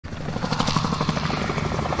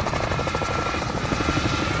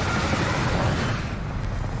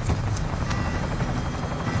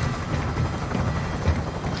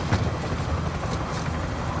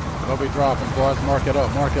be dropping, boys. Mark it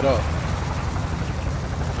up, mark it up.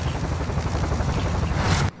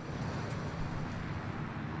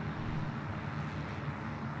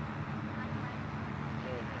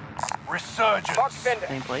 Resurgence.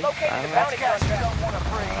 Same place. That's gas you don't want to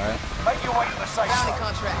breathe. Right. Make your way to the safe Bounty zone.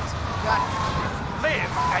 contract. Got it. Live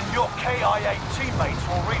and your KIA teammates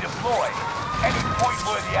will redeploy. Any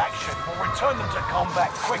point-worthy action will return them to combat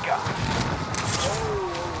quicker.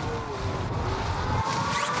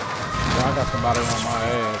 I got somebody on my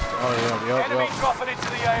ass. Oh yeah, Enemy yep. dropping into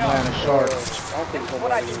the AO. Man, it's short.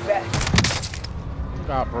 What I do best.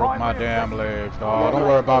 God broke my damn legs, dog. Don't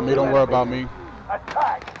worry about me. Don't worry about me.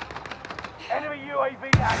 Attack. Enemy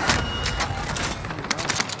UAV active.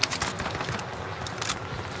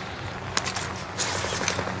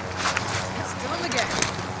 Still in the game.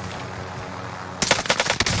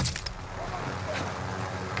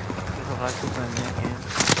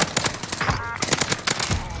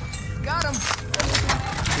 Got him.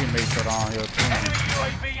 Teammates are on here too. Enemy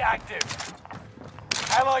UAV active.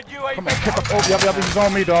 Allied UAV. Come on, kick up. Oh, yep, he's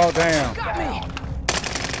on me, dog. Damn. Got me.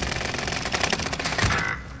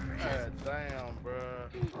 God damn, bro.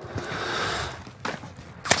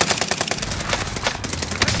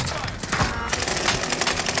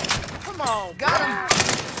 Come on. Got him.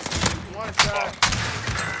 One shot.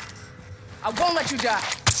 I won't let you die.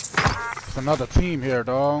 It's another team here,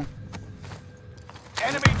 dog.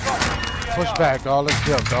 Enemy dropping into the AO. Push back, dog. Let's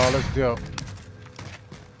dip, dog. Let's dip.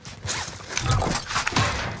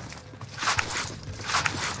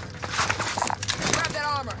 Grab that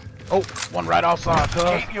armor. Oh, one right outside,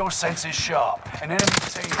 cuz. Keep your senses sharp. An enemy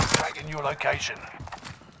team is tracking your location.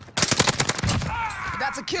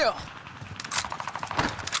 That's a kill.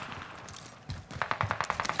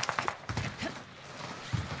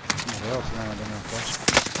 What else landed in there, cuz?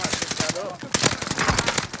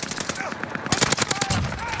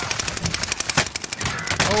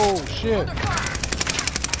 Oh, shit.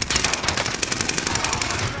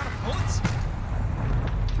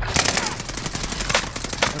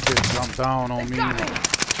 That bitch jumped down on me. Got me.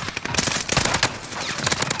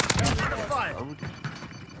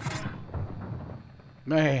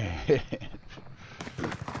 Man.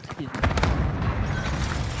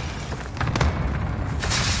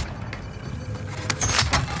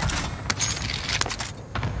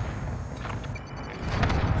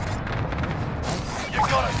 You've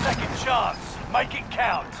got a second chance. Make it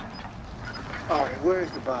count. Alright,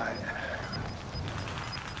 where's the buy?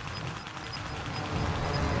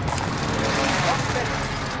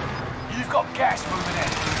 You've got gas moving in.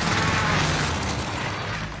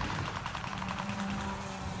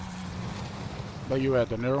 Where you at,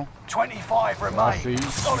 De Niro? 25 I remain. see.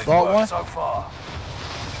 Solid Bought work one? so far.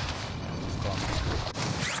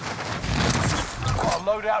 Got a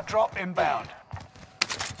loadout drop inbound.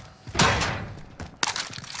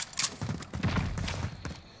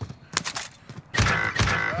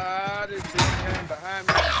 Ah, this bitch came behind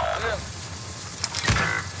me. Yeah.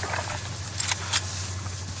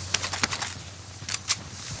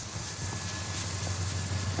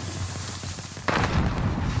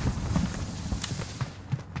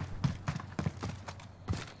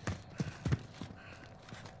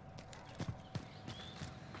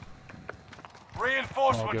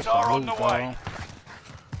 Reinforcements are on the way.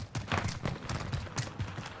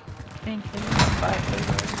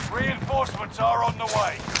 Reinforcements are on the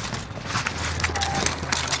way.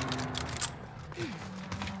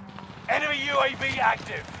 Enemy UAV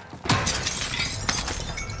active.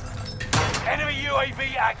 Enemy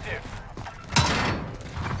UAV active.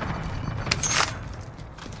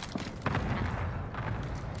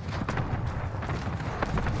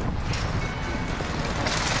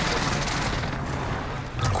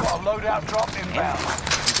 Got a loadout drop inbound.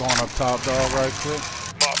 Going up top, dog, right quick.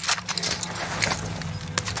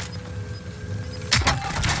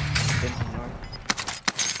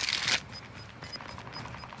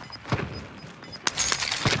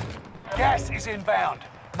 Gas is inbound.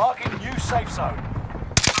 Marking new safe zone.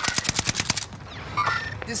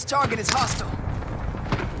 This target is hostile.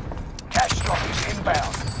 Cash drop is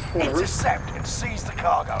inbound. Intercept and seize the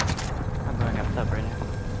cargo. I'm going up top right now.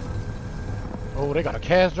 Oh, they got a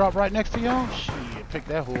cash drop right next to y'all? Shit, pick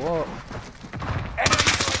that hoe up.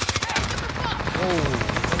 Enemy Oh,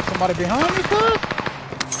 somebody behind me, cuz?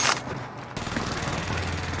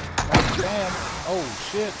 Oh, damn. Oh,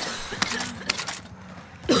 shit.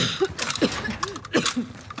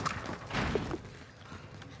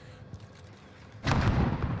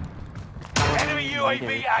 Enemy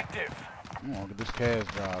UAV active. I'm gonna get this cash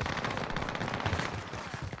drop.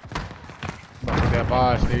 About to that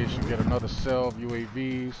buy station, get another cell of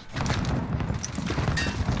UAVs.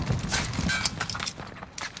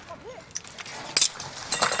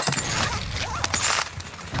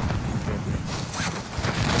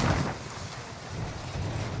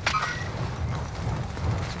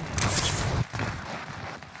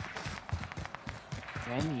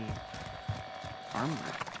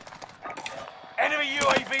 somewhere. Enemy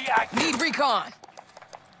UAV active. Need recon.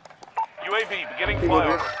 UAV beginning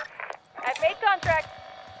flyover. I've made contract.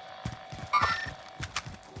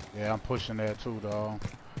 Yeah, I'm pushing that too, dog.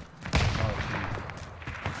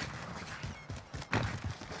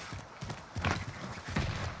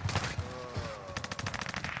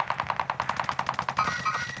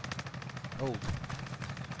 Oh.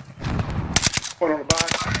 One on the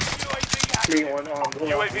box. UAV active. Me on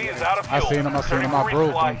UAV is out of I fuel. seen him, I Turning for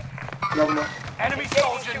broke resupply. him. Another one. Enemy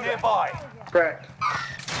soldier nearby. Crack.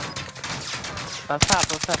 Both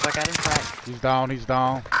top, I got him cracked. He's down, he's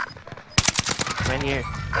down. Right here.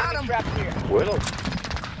 Got him. Trapped here.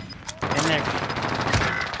 In there.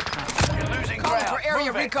 You're losing Calling ground. for area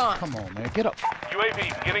Move it. recon. Come on, man, get up.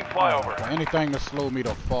 UAV beginning flyover. Anything to slow me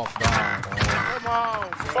the fuck down, dog. Come on.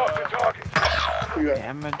 Mark the target. You got Yeah,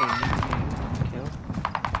 I'm ready to kill.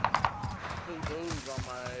 two dudes on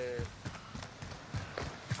my ass.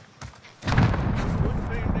 What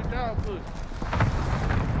team did y'all put?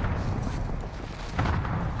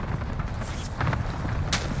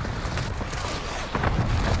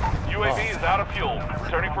 UAV is out of fuel.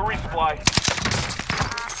 Returning for resupply.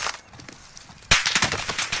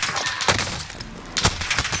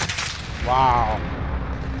 Wow.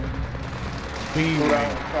 Beam Go me.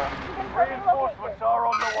 down on top. Reinforcements are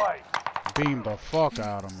on the way. Beam the fuck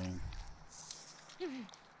out of me.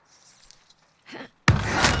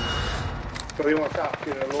 So they on top,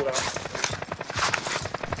 getting a loadout.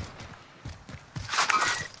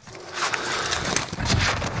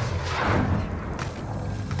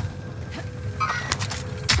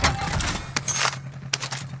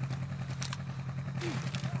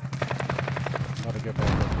 Gotta get back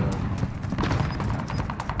up there.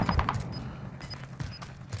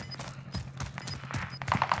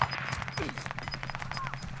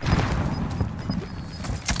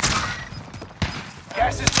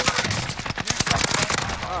 Gas is...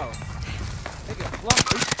 Oh. They get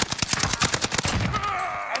fluffy.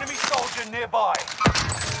 Enemy soldier nearby.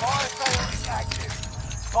 Fire sale is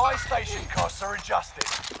active. Buy station costs are adjusted.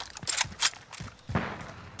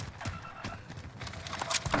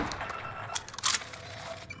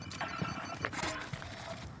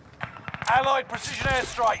 Allied precision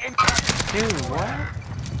airstrike incoming. Dude, what?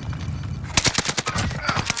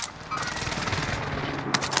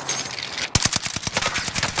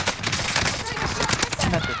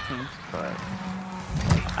 Not the team, but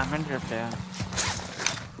I'm under there.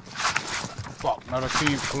 Fuck, another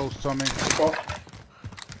team's close to me. Oh,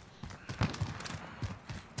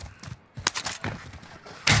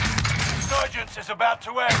 Insurgents is about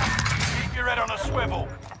to end. Keep your head on a swivel.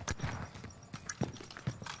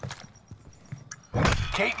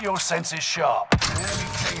 Keep your senses sharp. An enemy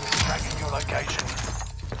team is tracking your location.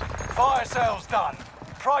 Fire sales done.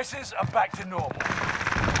 Prices are back to normal.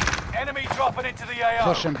 Enemy dropping into the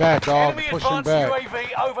AO. Pushing back, dog. Enemy Pushing advanced back.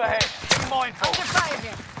 UAV overhead. Be mindful. Under fire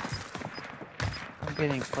here. I'm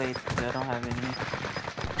getting plates because I don't have any.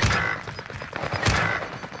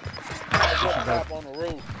 I got top on the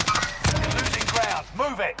roof. You're losing ground.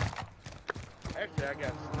 Move it. Actually, I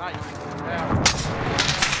got sniped down.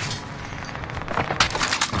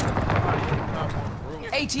 Top on the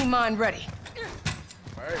roof. 18 mine ready.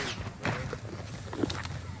 Hey,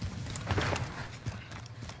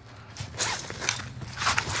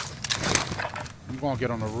 I'm gonna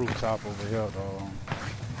get on the rooftop over here, dog.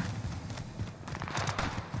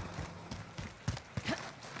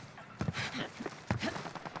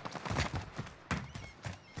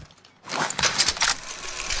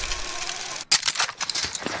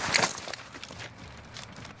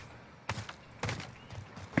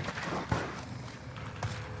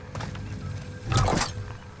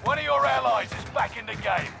 One of your allies is back in the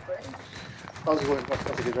game. I was just waiting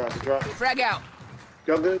for the drive to drop. Frag out.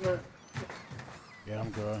 Y'all good, man? Yeah, I'm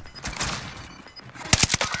good.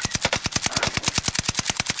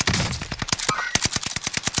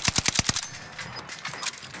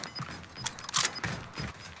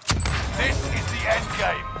 This is the end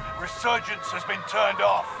game. Resurgence has been turned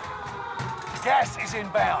off. Gas is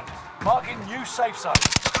inbound. Marking new safe zone.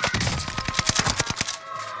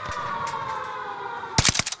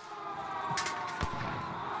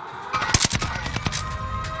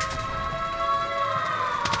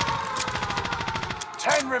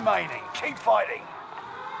 Ten remaining. Keep fighting.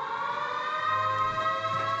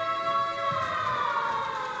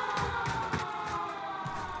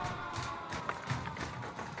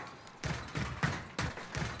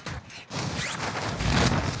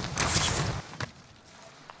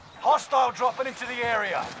 Hostile dropping into the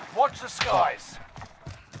area. Watch the skies.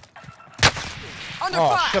 Under Oh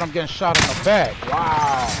fire. shit, I'm getting shot in the back.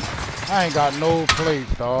 Wow. I ain't got no place,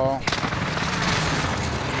 dawg.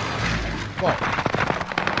 Fuck.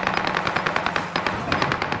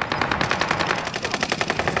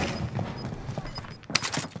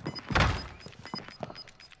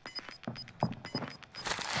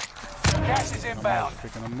 Gas is inbound.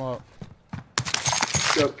 Picking them up.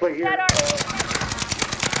 Just play here. That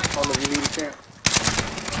All of you need a chance.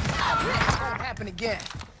 It won't happen again.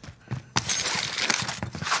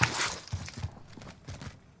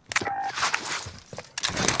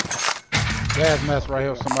 Gas mask right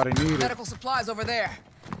here. Somebody need it. Medical supplies over there.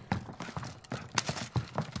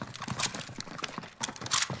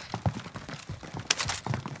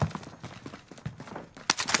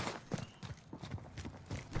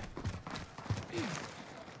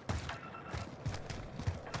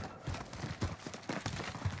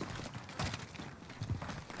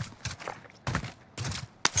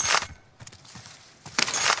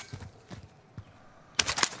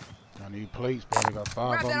 I need plates, bro. They got 5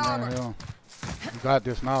 of Grab them that down here. You got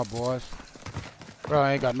this now, boys. Bro,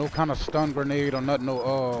 I ain't got no kind of stun grenade or nothing,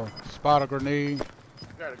 no spotter grenade.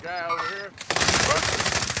 Got a guy over here.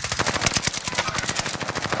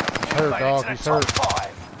 Hurt, dog. Made it He's to the hurt. top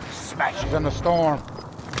 5. Smash He's it. in the storm.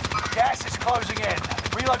 Gas is closing in.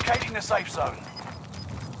 Relocating the safe zone.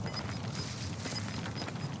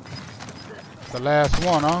 The last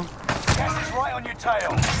one, huh? Gas is right on your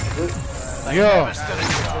tail. They Yeah. never stood a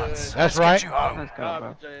chance. That's Let's right. Get you home. Let's go, bro.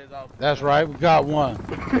 Garbage ass off. That's right. We got one. I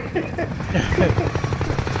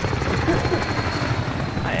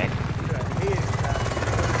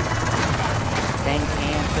Thank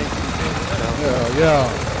you. Yeah, yeah.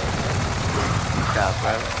 Good job,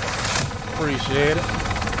 bro. Appreciate it.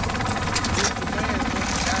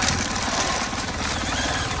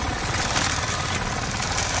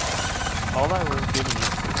 All I was getting is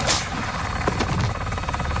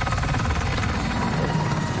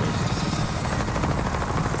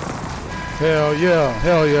Hell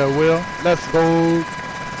yeah, Will. Let's go.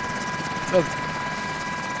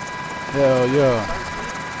 Hell yeah.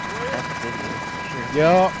 that video. Sure.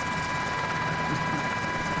 Yeah.